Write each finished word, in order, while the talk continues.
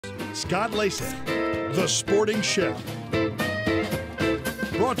Scott Leysath, the Sporting Chef.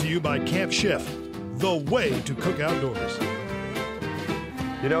 Brought to you by Camp Chef, the way to cook outdoors.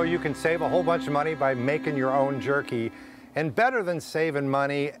 You know, you can save a whole bunch of money by making your own jerky. And better than saving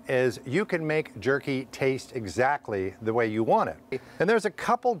money is you can make jerky taste exactly the way you want it. And there's a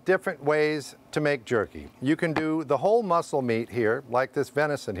couple different ways to make jerky. You can do the whole muscle meat here, like this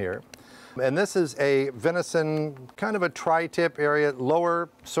venison here. And this is a venison, kind of a tri-tip area, lower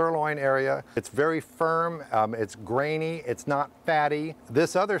sirloin area. It's very firm, it's grainy, it's not fatty.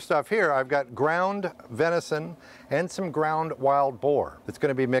 This other stuff here, I've got ground venison and some ground wild boar that's going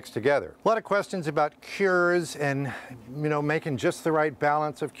to be mixed together. A lot of questions about cures and, you know, making just the right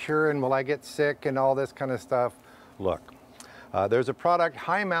balance of cure and will I get sick and all this kind of stuff. Look. There's a product,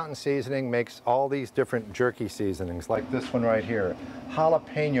 Hi Mountain Seasoning, makes all these different jerky seasonings, like this one right here,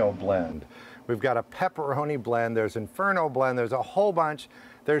 jalapeno blend. We've got a pepperoni blend, there's Inferno blend, there's a whole bunch.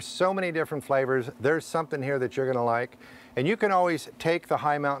 There's so many different flavors. There's something here that you're gonna like. And you can always take the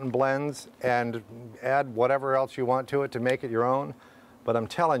Hi Mountain blends and add whatever else you want to it to make it your own. But I'm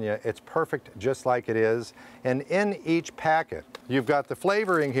telling you, it's perfect just like it is. And in each packet, you've got the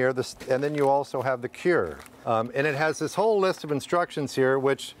flavoring here, and then you also have the cure. And it has this whole list of instructions here,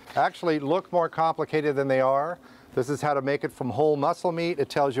 which actually look more complicated than they are. This is how to make it from whole muscle meat. It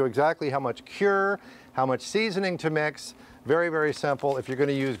tells you exactly how much cure, how much seasoning to mix. Very, very simple. If you're going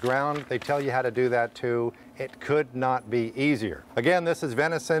to use ground, they tell you how to do that too. It could not be easier. Again, this is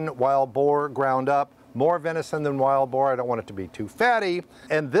venison, wild boar, ground up. More venison than wild boar. I don't want it to be too fatty.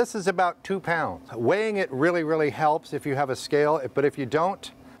 And this is about 2 pounds. Weighing it really, really helps if you have a scale, but if you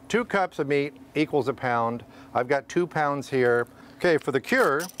don't, 2 cups of meat equals a pound. I've got 2 pounds here. Okay, for the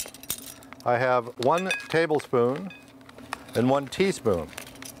cure, I have 1 tablespoon and 1 teaspoon.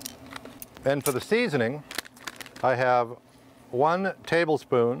 And for the seasoning, I have 1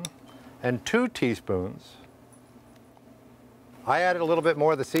 tablespoon and 2 teaspoons. I added a little bit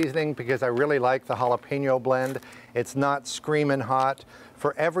more of the seasoning because I really like the jalapeno blend. It's not screaming hot.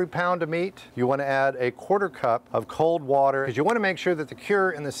 For every pound of meat, you want to add a 1/4 cup of cold water because you want to make sure that the cure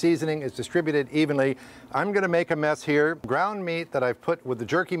and the seasoning is distributed evenly. I'm going to make a mess here. Ground meat that I've put with the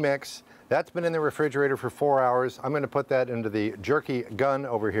jerky mix, that's been in the refrigerator for 4 hours. I'm going to put that into the jerky gun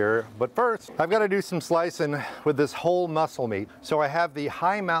over here. But first, I've got to do some slicing with this whole muscle meat. So I have the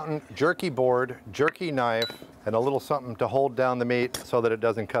Hi Mountain jerky board, jerky knife, and a little something to hold down the meat so that it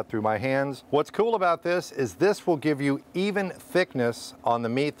doesn't cut through my hands. What's cool about this is this will give you even thickness on the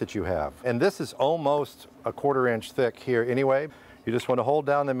meat that you have. And this is almost a 1/4 inch thick here anyway. You just want to hold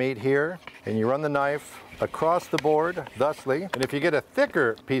down the meat here and you run the knife across the board thusly. And if you get a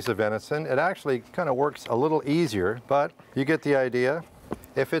thicker piece of venison, it actually kind of works a little easier, but you get the idea.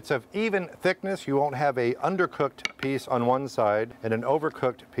 If it's of even thickness, you won't have a undercooked piece on one side and an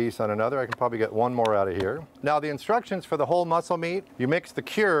overcooked piece on another. I can probably get one more out of here. Now the instructions for the whole muscle meat, you mix the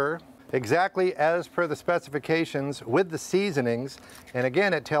cure exactly as per the specifications with the seasonings. And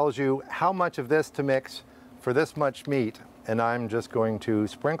again, it tells you how much of this to mix for this much meat. And I'm just going to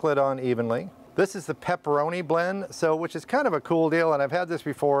sprinkle it on evenly. This is the pepperoni blend, which is kind of a cool deal, and I've had this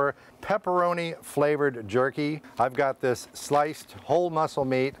before, pepperoni flavored jerky. I've got this sliced whole muscle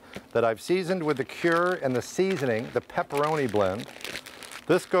meat that I've seasoned with the cure and the seasoning, the pepperoni blend.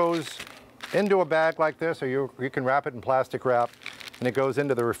 This goes into a bag like this, or you can wrap it in plastic wrap, and it goes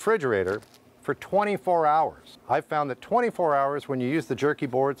into the refrigerator for 24 hours. I've found that 24 hours when you use the jerky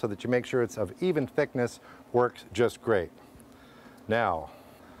board so that you make sure it's of even thickness works just great. Now,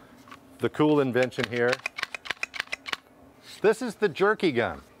 the cool invention here. This is the jerky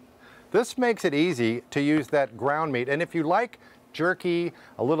gun. This makes it easy to use that ground meat. And if you like jerky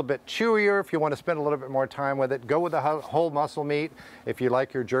a little bit chewier, if you want to spend a little bit more time with it, go with the whole muscle meat. If you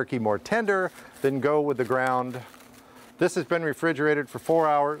like your jerky more tender, then go with the ground. This has been refrigerated for 4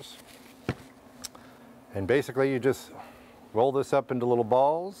 hours. And basically you just roll this up into little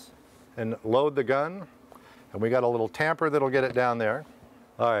balls and load the gun. And we got a little tamper that'll get it down there.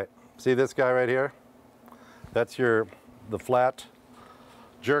 All right. See this guy right here? That's the flat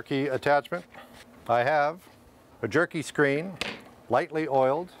jerky attachment. I have a jerky screen, lightly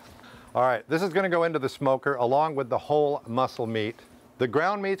oiled. All right, this is gonna go into the smoker along with the whole muscle meat. The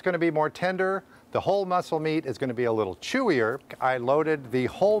ground meat's gonna be more tender. The whole muscle meat is gonna be a little chewier. I loaded the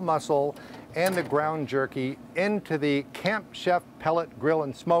whole muscle and the ground jerky into the Camp Chef pellet grill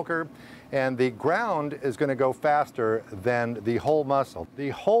and smoker. And the ground is going to go faster than the whole muscle. The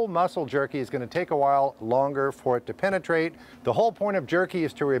whole muscle jerky is going to take a while longer for it to penetrate. The whole point of jerky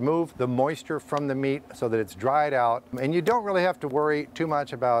is to remove the moisture from the meat so that it's dried out. And you don't really have to worry too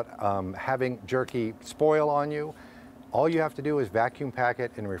much about having jerky spoil on you. All you have to do is vacuum pack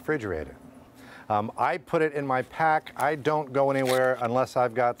it and refrigerate it. I put it in my pack. I don't go anywhere unless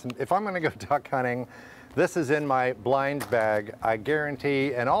I've got some, if I'm gonna go duck hunting, this is in my blind bag. I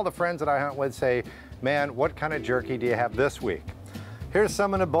guarantee, and all the friends that I hunt with say, man, what kind of jerky do you have this week? Here's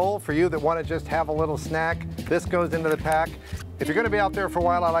some in a bowl for you that want to just have a little snack. This goes into the pack. If you're going to be out there for a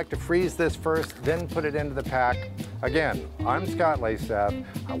while, I like to freeze this first, then put it into the pack. Again, I'm Scott Leysath.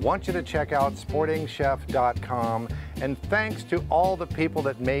 I want you to check out sportingchef.com. And thanks to all the people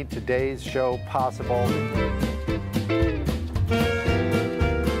that made today's show possible.